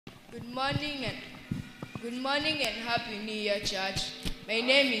Good morning and Happy New Year, church. My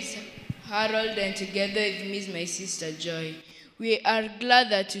name is Harold, and together with me is my sister Joy. We are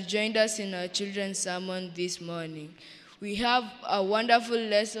glad that you joined us in our children's sermon this morning. We have a wonderful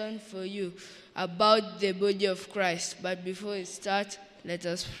lesson for you about the body of Christ. But before we start, let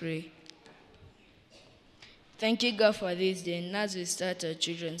us pray. Thank you, God, for this day. And as we start our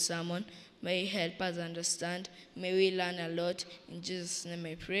children's sermon, may He help us understand. May we learn a lot. In Jesus' name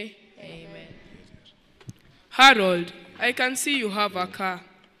I pray. Amen. Harold, I can see you have a car.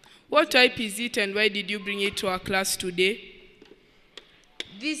 What type is it and why did you bring it to our class today?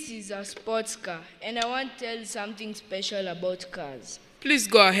 This is a sports car, and I want to tell you something special about cars. Please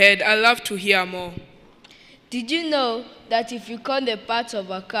go ahead. I'd love to hear more. Did you know that if you count the parts of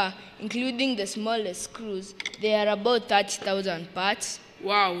a car, including the smallest screws, there are about 30,000 parts?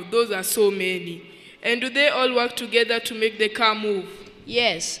 Wow, those are so many. And do they all work together to make the car move?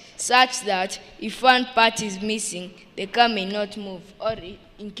 Yes, such that if one part is missing, the car may not move, or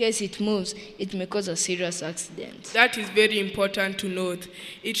in case it moves, it may cause a serious accident. That is very important to note.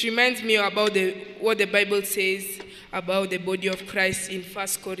 It reminds me about what the Bible says about the body of Christ in 1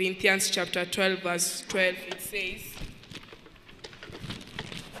 Corinthians chapter 12, verse 12. It says,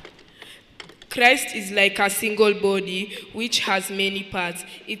 Christ is like a single body which has many parts.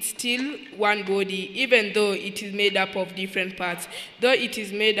 It's still one body, even though it is made up of different parts.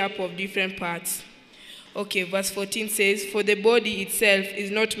 Okay, verse 14 says, for the body itself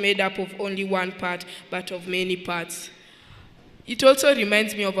is not made up of only one part, but of many parts. It also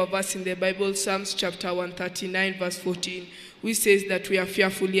reminds me of a verse in the Bible, Psalms chapter 139, verse 14, which says that we are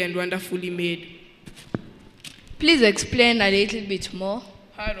fearfully and wonderfully made. Please explain a little bit more.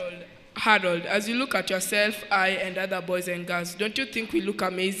 Harold, as you look at yourself, I, and other boys and girls, don't you think we look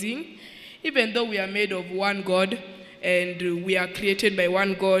amazing? Even though we are made of one God and we are created by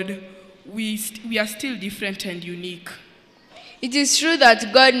one God, we are still different and unique. It is true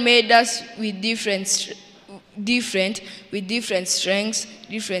that God made us with different strengths,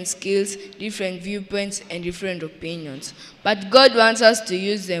 different skills, different viewpoints, and different opinions. But God wants us to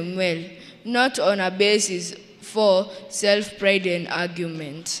use them well, not on a basis for self-pride and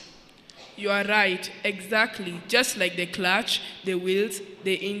argument. You are right, exactly. Just like the clutch, the wheels,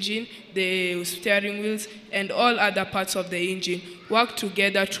 the engine, the steering wheels, and all other parts of the engine work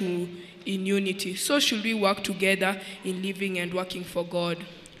together in unity. So should we work together in living and working for God.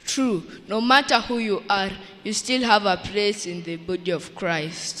 True. No matter who you are, you still have a place in the body of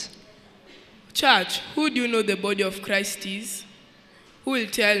Christ. Church, who do you know the body of Christ is? Who will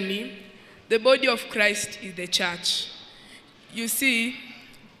tell me? The body of Christ is the church. You see,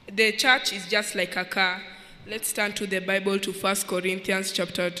 the church is just like a car. Let's turn to the Bible to 1 Corinthians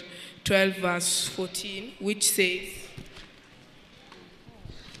chapter 12, verse 14, which says,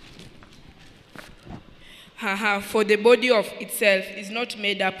 for the body of itself is not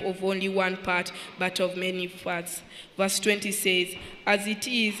made up of only one part, but of many parts. Verse 20 says, as it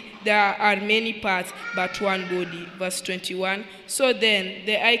is, there are many parts, but one body. Verse 21, so then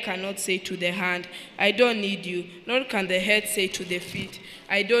the eye cannot say to the hand, I don't need you, nor can the head say to the feet,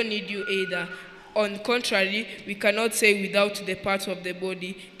 I don't need you either. On the contrary, we cannot say without the parts of the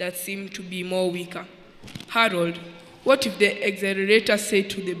body that seem to be more weaker. Harold, what if the accelerator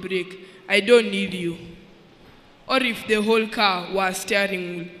said to the brake, I don't need you? Or if the whole car was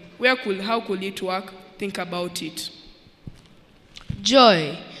steering wheel, how could it work? Think about it.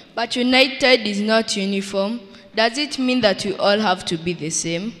 Joy, but united is not uniform. Does it mean that we all have to be the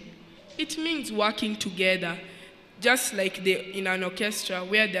same? It means working together, just like in an orchestra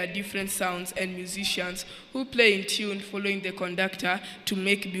where there are different sounds and musicians who play in tune following the conductor to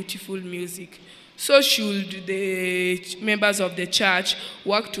make beautiful music. So should the members of the church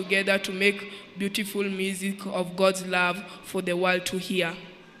work together to make beautiful music of God's love for the world to hear.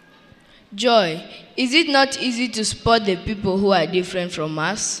 Joy, is it not easy to spot the people who are different from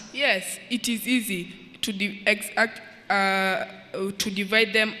us? Yes, it is easy to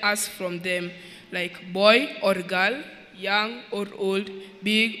divide them us from them, like boy or girl, young or old,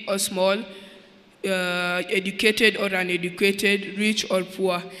 big or small, educated or uneducated, rich or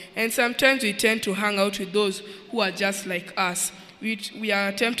poor. And sometimes we tend to hang out with those who are just like us. We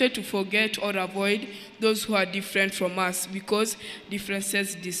are tempted to forget or avoid those who are different from us because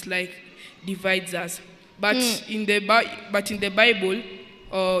differences divides us. But in the Bible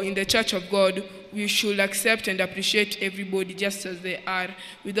or in the Church of God, we should accept and appreciate everybody just as they are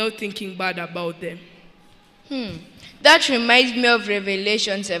without thinking bad about them. That reminds me of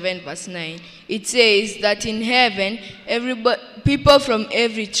Revelation 7 verse 9. It says that in heaven, people from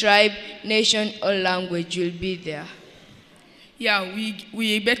every tribe, nation, or language will be there. Yeah,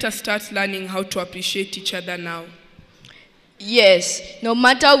 we better start learning how to appreciate each other now. Yes, no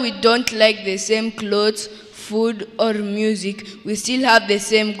matter we don't like the same clothes, food, or music, we still have the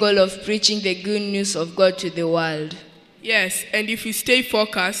same goal of preaching the good news of God to the world. Yes, and if we stay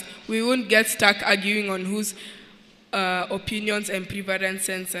focused, we won't get stuck arguing on whose opinions and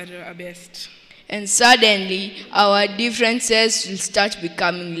preferences are best. And suddenly, our differences will start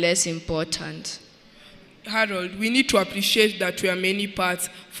becoming less important. Harold, we need to appreciate that we are many parts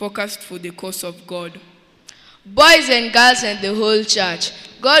focused for the cause of God. Boys and girls and the whole church,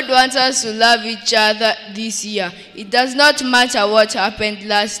 God wants us to love each other this year. It does not matter what happened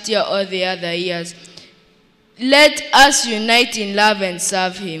last year or the other years. Let us unite in love and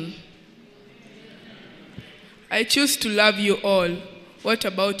serve Him. I choose to love you all. What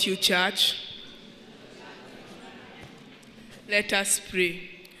about you, church? Let us pray.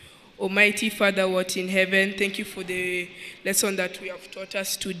 Almighty Father, who art in heaven, thank you for the lesson that we have taught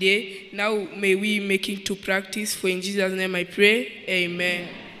us today. Now may we make it to practice. For in Jesus' name I pray. Amen.